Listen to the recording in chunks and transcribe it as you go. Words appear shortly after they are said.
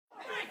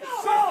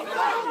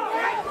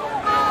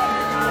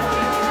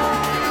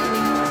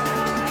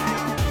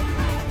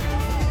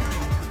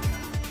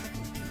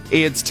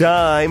It's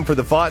time for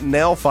the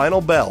Fontanelle Final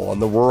Bell on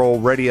the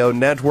Rural Radio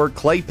Network.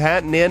 Clay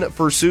Patton in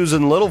for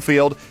Susan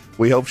Littlefield.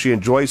 We hope she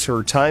enjoys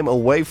her time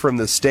away from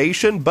the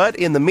station. But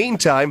in the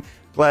meantime,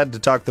 glad to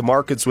talk the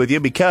markets with you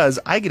because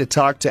I get to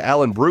talk to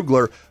Alan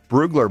Brugler,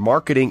 Brugler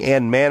Marketing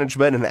and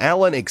Management. And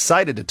Alan,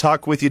 excited to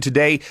talk with you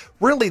today.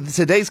 Really,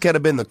 today's kind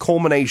of been the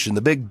culmination,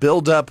 the big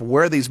build-up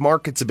where these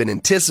markets have been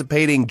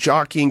anticipating,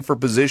 jockeying for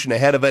position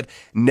ahead of it.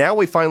 Now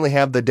we finally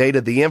have the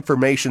data, the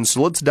information,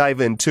 so let's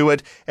dive into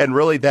it. And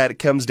really that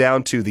comes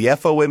down to the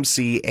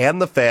FOMC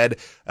and the Fed.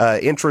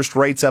 Interest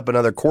rates up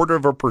another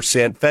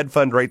 0.25%. Fed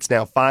fund rates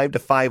now 5 to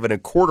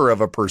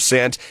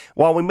 5.25%.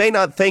 While we may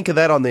not think of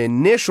that on the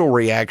initial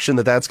reaction,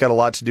 that's got a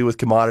lot to do with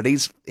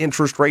commodities,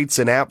 interest rates,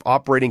 and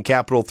operating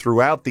capital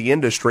throughout the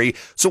industry.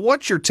 So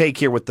what's your take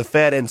here with the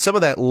Fed and some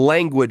of that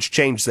language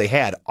change they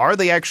had? Are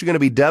they actually going to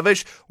be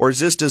dovish, or is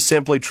this just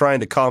simply trying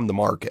to calm the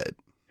market?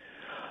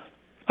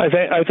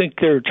 I think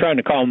they're trying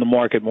to calm the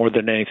market more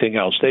than anything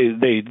else.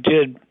 They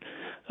did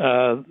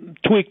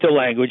tweak the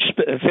language.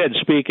 Fed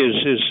speak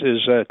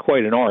is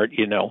quite an art,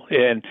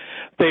 and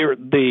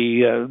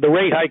the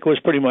rate hike was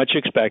pretty much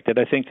expected.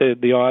 I think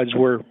the odds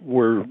were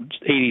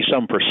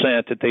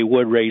 80-some% that they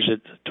would raise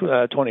it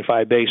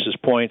 25 basis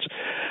points.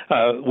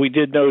 We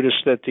did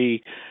notice that you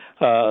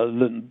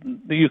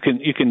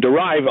can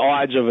derive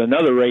odds of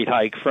another rate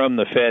hike from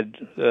the Fed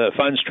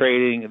funds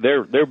trading.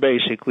 They're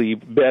basically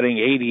betting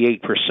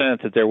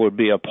 88% that there would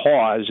be a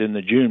pause in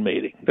the June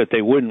meeting, that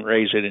they wouldn't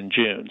raise it in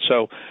June.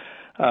 So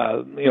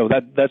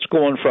that's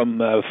going from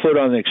foot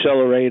on the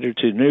accelerator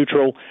to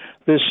neutral.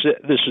 This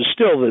is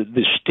still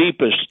the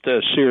steepest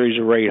series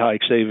of rate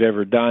hikes they've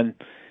ever done,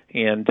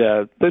 and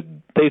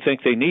they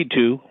think they need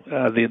to.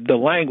 The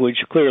language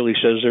clearly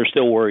says they're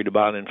still worried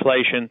about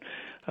inflation.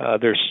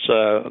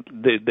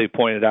 They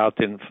pointed out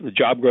that the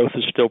job growth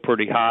is still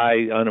pretty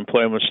high,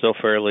 unemployment is still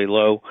fairly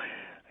low.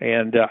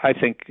 And I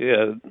think,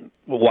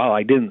 while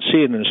I didn't see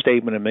it in the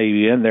statement, it may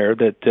be in there,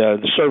 that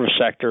the service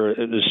sector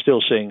is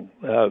still seeing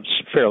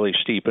fairly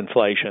steep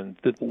inflation.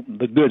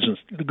 The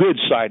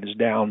goods side is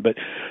down, but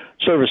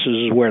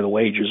services is where the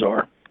wages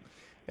are.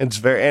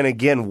 And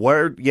again,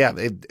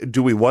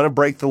 do we want to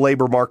break the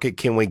labor market?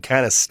 Can we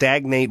kind of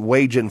stagnate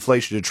wage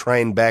inflation to try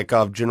and back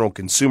off general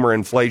consumer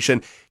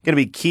inflation? Going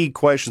to be key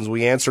questions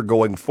we answer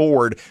going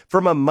forward.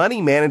 From a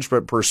money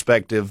management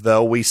perspective,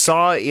 though, we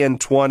saw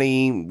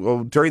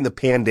during the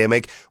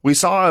pandemic, we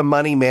saw a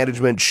money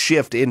management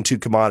shift into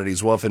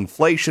commodities. Well, if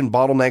inflation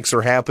bottlenecks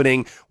are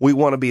happening, we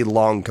want to be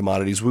long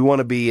commodities. We want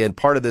to be in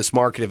part of this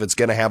market if it's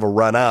going to have a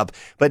run up.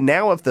 But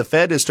now if the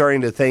Fed is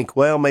starting to think,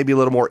 well, maybe a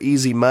little more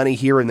easy money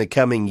here in the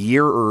coming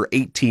year or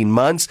 18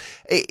 months,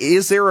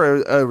 is there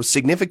a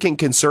significant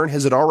concern?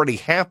 Has it already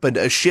happened,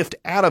 a shift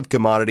out of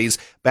commodities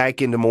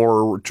back into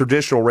more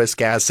traditional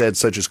risk assets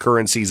such as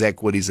currencies,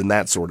 equities, and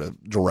that sort of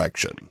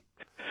direction?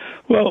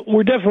 Well,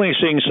 we're definitely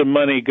seeing some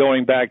money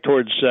going back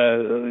towards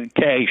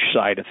cash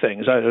side of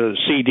things.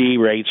 CD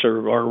rates are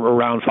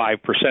around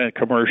 5%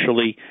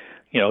 commercially.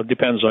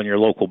 Depends on your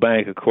local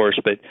bank, of course,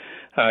 but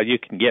you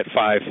can get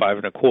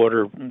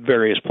 5.25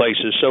 various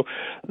places. So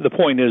the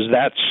point is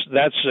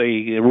that's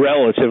a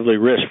relatively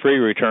risk-free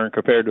return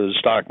compared to the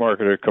stock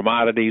market or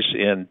commodities,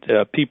 and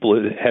people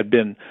had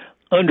been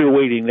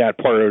underweighting that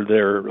part of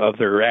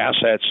their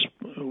assets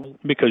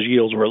because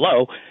yields were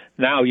low.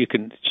 Now you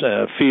can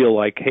feel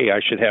like, hey, I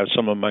should have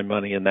some of my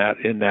money in that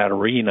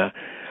arena.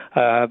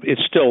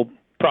 It's still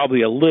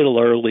probably a little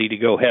early to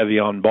go heavy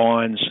on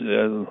bonds.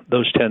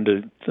 Those tend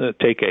to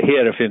take a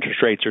hit if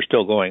interest rates are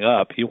still going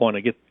up. You want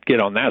to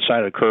get on that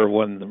side of the curve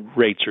when the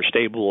rates are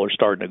stable or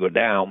starting to go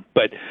down.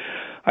 But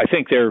I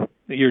think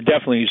you're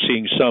definitely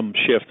seeing some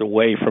shift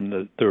away from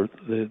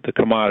the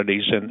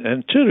commodities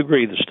and to a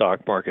degree the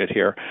stock market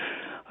here.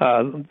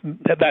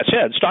 That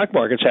said, stock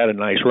market's had a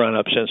nice run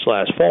up since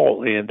last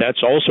fall, and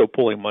that's also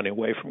pulling money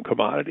away from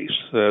commodities.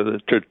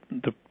 The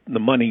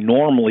money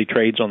normally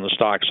trades on the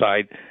stock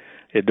side.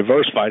 It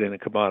diversified into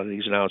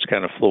commodities. Now it's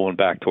kind of flowing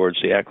back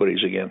towards the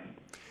equities again.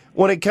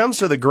 When it comes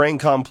to the grain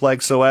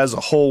complex, so as a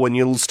whole, when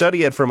you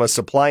study it from a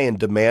supply and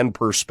demand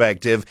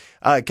perspective,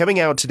 coming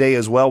out today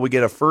as well, we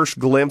get a first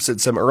glimpse at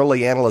some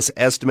early analyst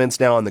estimates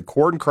now on the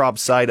corn crop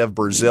side of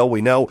Brazil.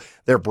 We know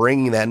they're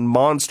bringing that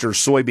monster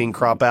soybean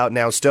crop out.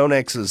 Now,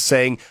 StoneX is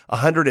saying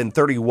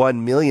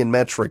 131 million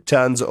metric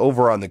tons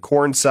over on the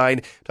corn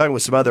side. Talking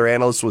with some other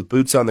analysts with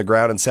boots on the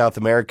ground in South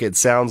America, it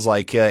sounds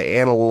like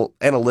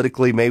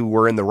analytically maybe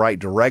we're in the right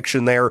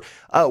direction there.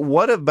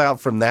 What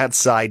about from that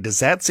side? Does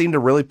that seem to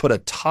really put a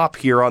top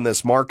here on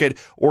this market,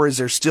 or is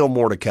there still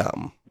more to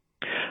come?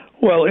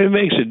 Well, it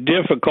makes it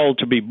difficult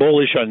to be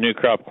bullish on new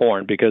crop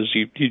corn because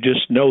you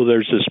just know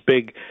there's this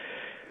big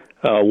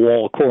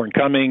wall of corn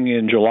coming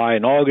in July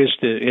and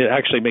August. It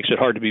actually makes it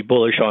hard to be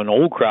bullish on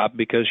old crop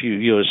because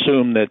you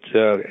assume that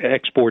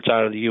exports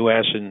out of the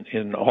U.S.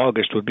 in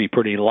August would be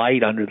pretty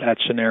light under that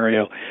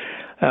scenario.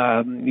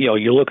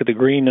 You look at the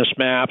greenness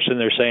maps, and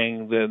they're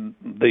saying that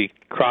the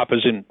crop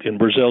is in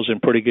Brazil's in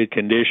pretty good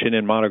condition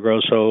in Mato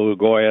Grosso,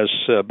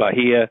 Goiás,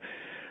 Bahia.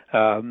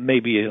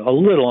 maybe a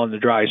little on the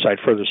dry side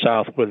further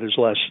south where there's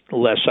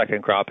less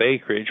second crop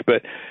acreage.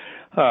 But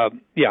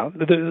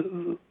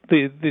the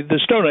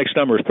StoneX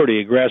number is pretty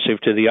aggressive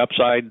to the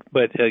upside.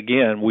 But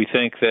again, we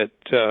think that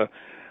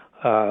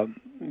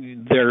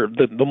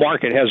the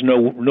market has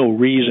no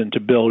reason to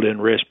build in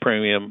risk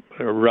premium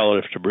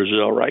relative to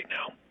Brazil right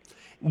now.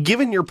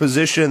 Given your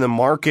position in the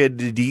market,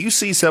 do you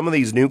see some of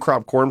these new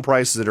crop corn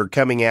prices that are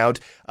coming out,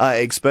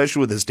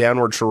 especially with this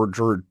downward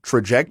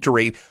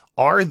trajectory?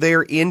 Are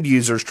there end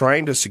users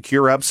trying to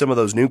secure up some of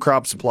those new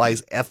crop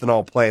supplies,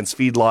 ethanol plants,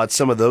 feedlots,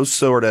 some of those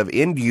sort of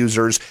end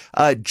users,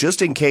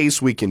 just in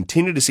case we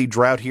continue to see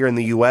drought here in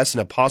the U.S.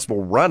 and a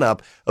possible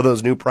run-up of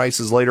those new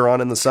prices later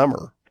on in the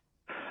summer?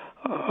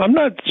 I'm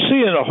not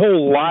seeing a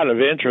whole lot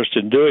of interest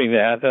in doing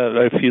that.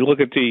 If you look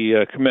at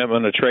the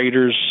commitment of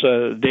traders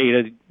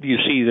data, you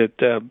see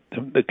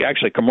that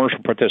actually commercial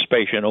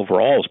participation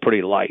overall is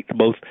pretty light.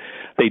 Both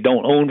they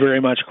don't own very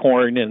much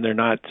corn, and they're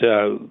not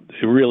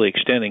really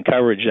extending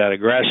coverage that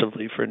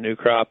aggressively for new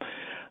crop.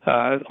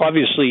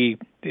 Obviously,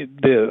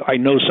 I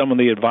know some of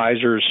the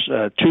advisors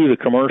to the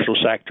commercial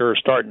sector are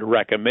starting to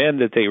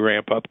recommend that they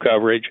ramp up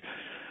coverage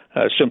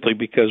simply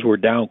because we're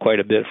down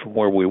quite a bit from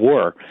where we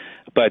were.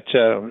 But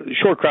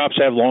short crops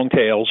have long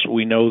tails.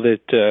 We know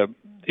that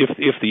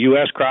if the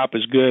U.S. crop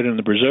is good and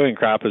the Brazilian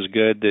crop is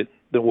good,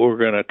 that we're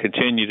going to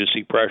continue to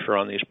see pressure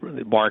on these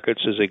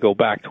markets as they go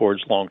back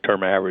towards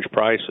long-term average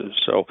prices.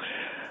 So,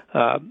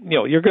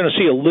 you're going to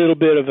see a little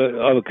bit of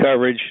a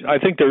coverage. I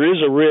think there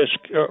is a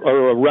risk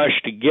or a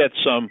rush to get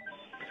some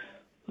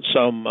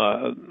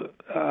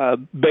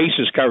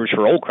basis coverage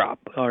for old crop.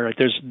 All right,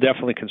 there's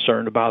definitely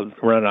concern about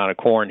running out of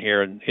corn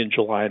here in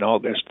July and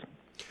August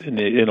in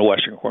the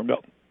Western Corn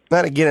Belt.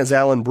 That again is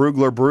Alan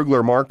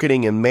Brugler,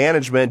 Marketing and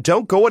Management.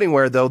 Don't go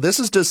anywhere, though. This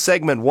is just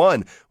segment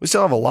one. We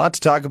still have a lot to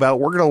talk about.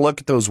 We're going to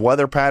look at those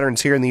weather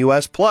patterns here in the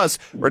U.S. Plus,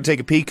 we're going to take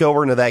a peek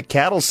over into that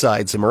cattle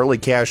side, some early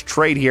cash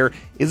trade here.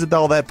 Is it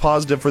all that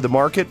positive for the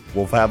market?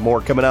 We'll have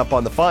more coming up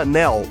on the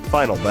Fontanelle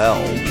Final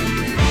Bell.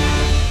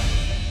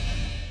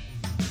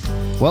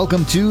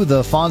 Welcome to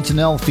the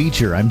Fontanelle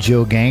Feature. I'm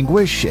Joe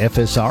Gangwish,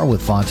 FSR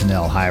with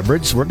Fontanelle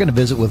Hybrids. We're going to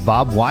visit with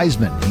Bob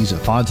Wiseman. He's a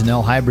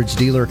Fontanelle Hybrids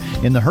dealer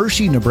in the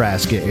Hershey,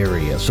 Nebraska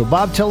area. So,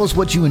 Bob, tell us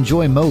what you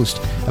enjoy most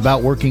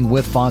about working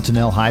with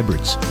Fontanelle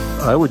Hybrids.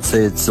 I would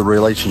say it's the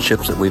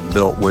relationships that we've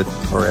built with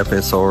our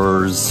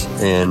FSRs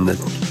and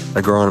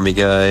agronomy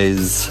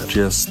guys,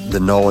 just the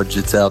knowledge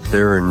that's out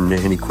there, and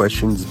any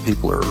questions,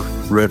 people are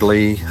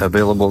readily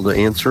available to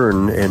answer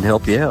and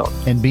help you out.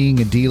 And being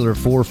a dealer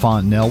for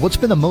Fontanelle, what's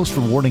been the most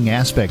rewarding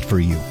aspect for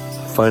you?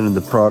 Finding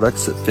the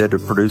products that fit a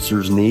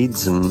producer's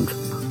needs and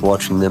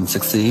watching them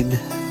succeed.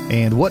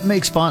 And what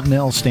makes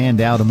Fontanelle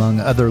stand out among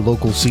other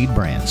local seed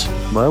brands?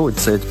 I would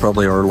say it's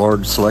probably our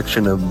large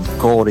selection of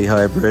quality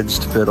hybrids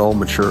to fit all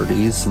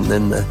maturities, and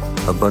then the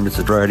abundance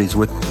of varieties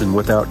with and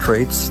without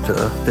traits to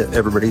fit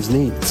everybody's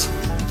needs.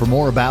 For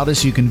more about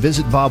us, you can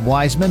visit Bob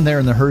Wiseman there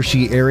in the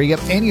Hershey area,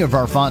 any of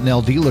our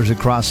Fontanelle dealers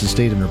across the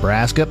state of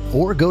Nebraska,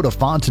 or go to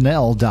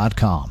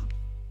fontanelle.com.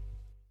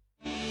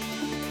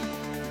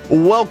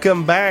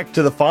 Welcome back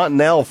to the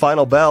Fontanelle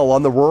Final Bell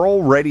on the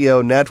Rural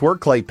Radio Network.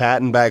 Clay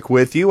Patton back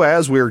with you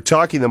as we're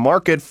talking the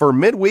market for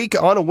midweek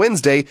on a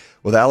Wednesday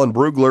with Alan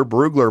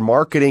Brugler,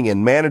 Marketing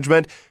and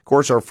Management. Of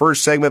course, our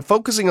first segment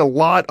focusing a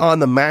lot on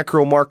the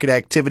macro market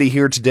activity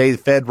here today, the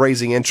Fed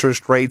raising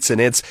interest rates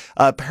and its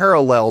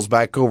parallels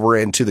back over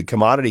into the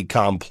commodity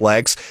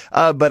complex.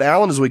 But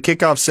Alan, as we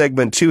kick off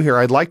segment two here,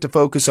 I'd like to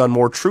focus on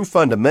more true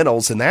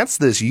fundamentals, and that's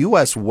this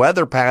U.S.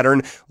 weather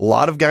pattern. A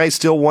lot of guys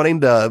still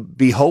wanting to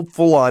be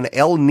hopeful on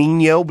El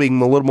Nino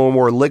being a little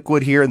more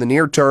liquid here in the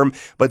near term,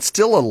 but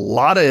still a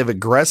lot of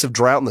aggressive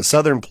drought in the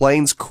southern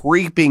plains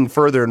creeping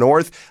further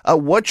north.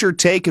 What's your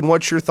take and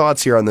what's your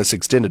thoughts here on this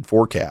extended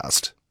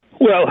forecast?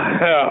 Well,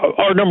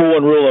 our number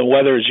one rule on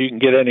weather is you can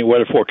get any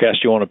weather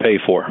forecast you want to pay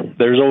for.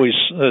 There's always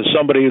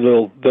somebody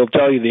they'll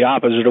tell you the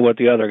opposite of what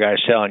the other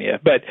guy's telling you.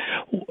 But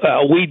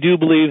we do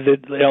believe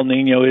that El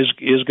Nino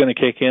is going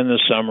to kick in this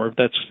summer.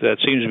 That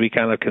seems to be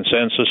kind of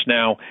consensus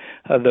now.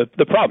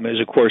 The problem is,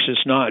 of course,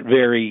 it's not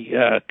very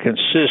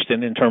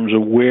consistent in terms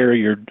of where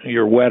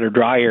your wet or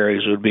dry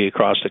areas would be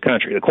across the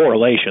country. The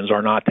correlations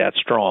are not that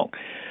strong.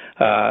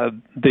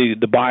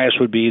 The bias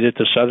would be that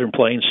the southern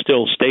plains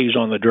still stays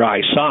on the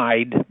dry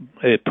side.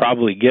 It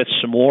probably gets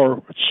some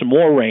more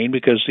rain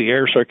because the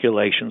air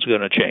circulation is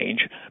going to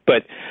change.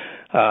 But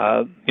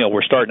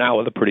we're starting out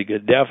with a pretty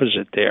good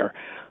deficit there.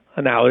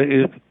 Now,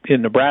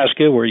 in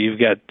Nebraska, where you've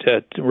got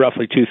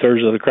roughly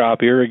 2/3 of the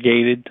crop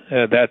irrigated,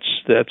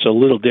 that's a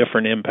little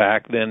different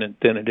impact than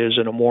it is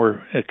in a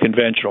more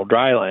conventional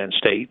dryland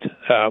state.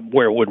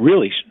 Where it would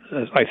really,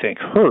 I think,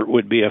 hurt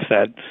would be if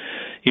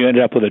you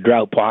ended up with a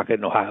drought pocket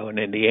in Ohio and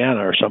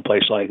Indiana or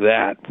someplace like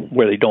that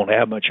where they don't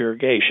have much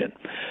irrigation.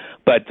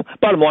 But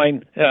bottom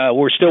line,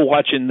 we're still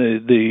watching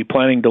the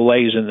planting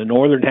delays in the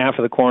northern half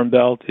of the Corn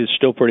Belt. It's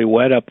still pretty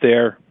wet up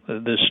there.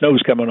 The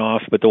snow's coming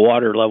off, but the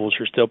water levels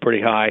are still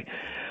pretty high.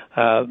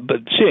 But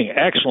seeing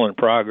excellent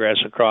progress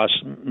across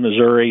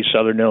Missouri,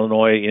 southern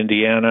Illinois,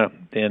 Indiana,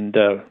 and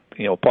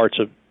parts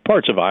of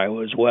parts of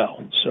Iowa as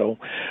well. So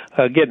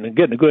getting a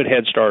good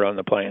head start on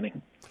the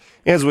planning.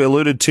 As we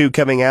alluded to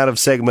coming out of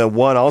segment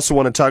one, I also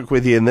want to talk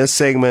with you in this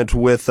segment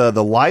with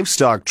the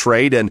livestock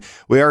trade, and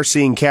we are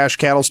seeing cash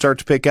cattle start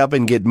to pick up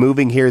and get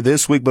moving here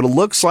this week, but it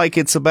looks like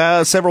it's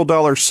about several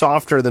dollars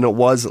softer than it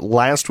was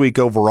last week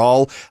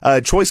overall.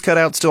 Choice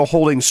cutout still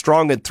holding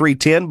strong at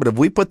 310, but have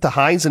we put the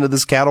highs into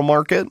this cattle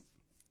market?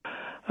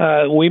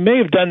 We may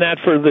have done that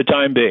for the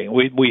time being.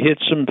 We hit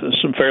some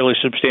fairly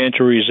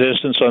substantial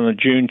resistance on the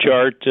June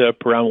chart,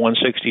 around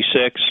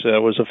 166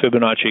 was a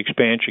Fibonacci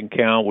expansion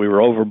count. We were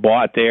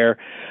overbought there.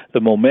 The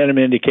momentum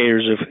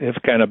indicators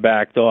have kind of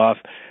backed off.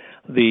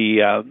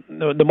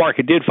 The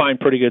market did find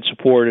pretty good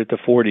support at the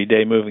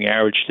 40-day moving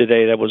average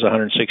today. That was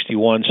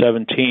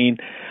 161.17.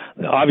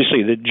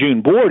 Obviously, the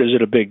June board is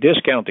at a big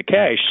discount to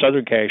cash.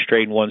 Southern cash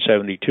trading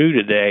 172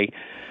 today.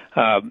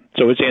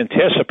 So it's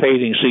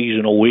anticipating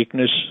seasonal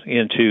weakness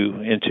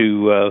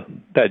into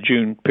that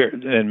June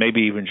period and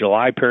maybe even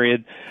July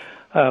period.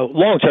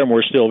 Long term,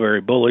 we're still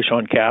very bullish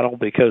on cattle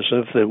because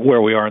of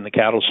where we are in the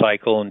cattle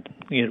cycle, and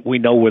we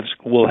know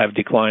we'll have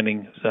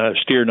declining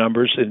steer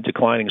numbers and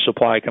declining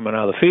supply coming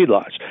out of the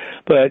feedlots.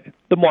 But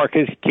the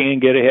market can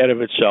get ahead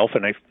of itself,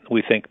 and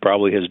we think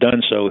probably has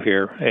done so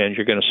here, and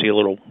you're going to see a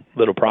little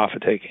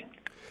profit taking.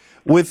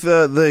 With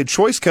the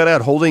choice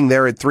cutout holding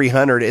there at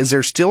 300, is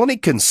there still any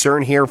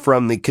concern here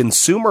from the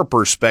consumer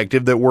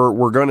perspective that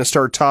we're going to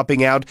start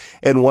topping out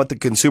and what the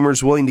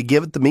consumer's willing to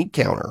give at the meat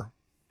counter?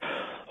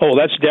 Oh,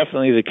 that's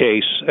definitely the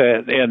case,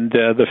 and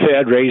the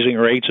Fed raising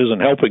rates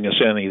isn't helping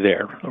us any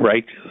there,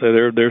 right?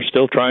 They're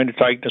still trying to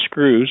tighten the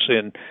screws,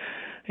 and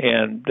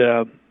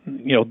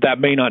that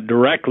may not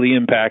directly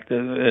impact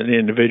an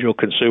individual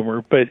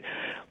consumer, but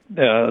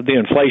the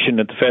inflation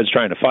that the Fed's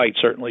trying to fight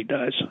certainly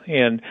does.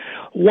 And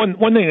one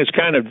thing that's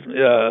kind of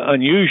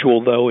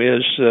unusual, though,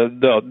 is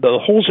the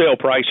wholesale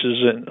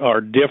prices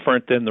are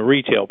different than the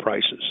retail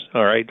prices.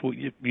 All right,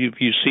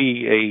 you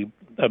see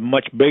a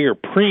much bigger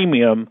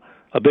premium,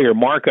 a bigger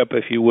markup,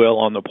 if you will,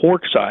 on the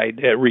pork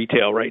side at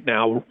retail right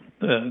now.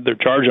 They're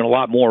charging a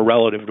lot more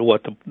relative to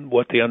what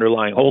the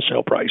underlying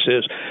wholesale price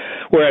is.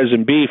 Whereas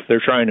in beef,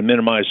 they're trying to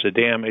minimize the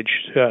damage.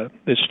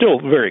 It's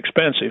still very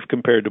expensive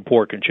compared to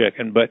pork and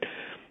chicken, but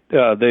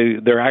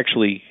they're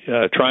actually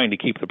trying to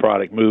keep the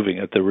product moving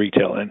at the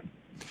retail end.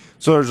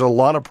 So there's a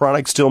lot of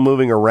products still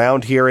moving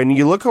around here. And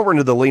you look over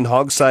into the lean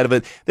hog side of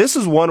it, this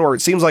is one where it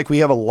seems like we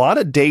have a lot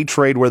of day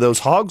trade where those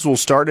hogs will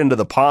start into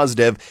the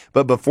positive,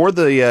 but before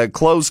the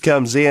close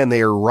comes in,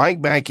 they are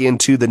right back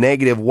into the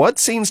negative. What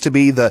seems to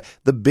be the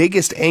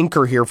biggest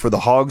anchor here for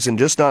the hogs and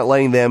just not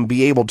letting them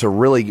be able to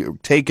really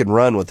take and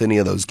run with any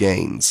of those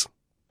gains?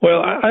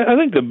 Well, I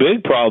think the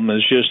big problem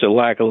is just a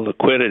lack of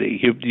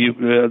liquidity.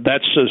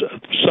 That's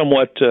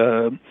somewhat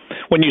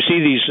when you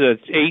see these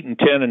 $8 and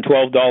 $10 and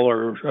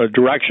 $12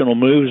 directional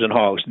moves in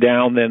hogs,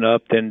 down then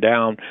up then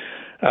down.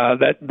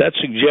 That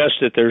suggests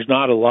that there's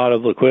not a lot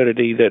of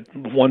liquidity. That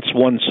once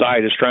one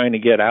side is trying to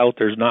get out,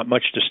 there's not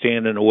much to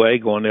stand in the way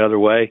going the other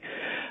way.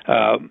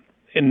 And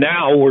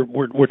now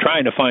we're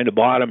trying to find a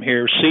bottom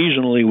here.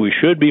 Seasonally, we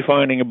should be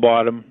finding a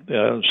bottom.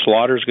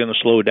 Slaughter is going to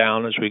slow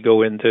down as we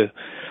go into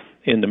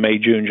May,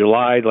 June,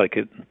 July, like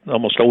it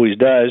almost always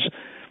does,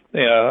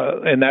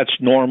 and that's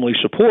normally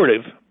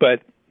supportive.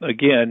 But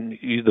again,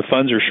 the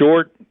funds are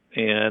short,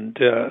 and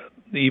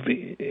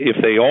even if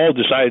they all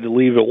decided to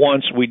leave at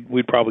once,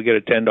 we'd probably get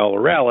a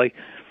 $10 rally.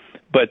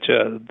 But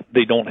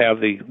they don't have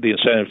the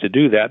incentive to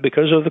do that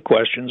because of the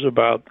questions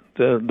about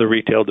the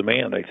retail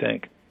demand, I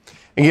think.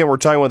 Again, we're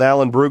talking with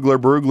Alan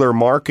Brugler,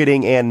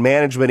 Marketing and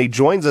Management. He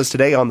joins us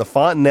today on the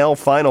Fontanelle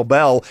Final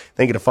Bell.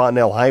 Thank you to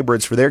Fontanelle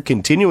Hybrids for their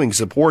continuing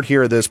support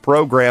here of this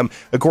program.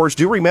 Of course,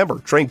 do remember,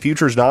 trading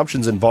futures and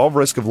options involve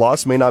risk of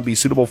loss, may not be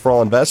suitable for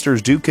all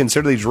investors. Do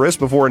consider these risks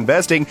before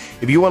investing.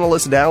 If you want to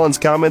listen to Alan's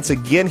comments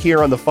again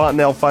here on the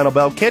Fontanelle Final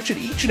Bell, catch it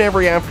each and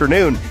every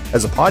afternoon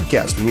as a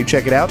podcast when you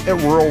check it out at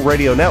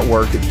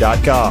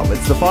ruralradionetwork.com.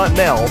 It's the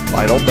Fontanelle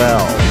Final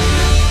Bell.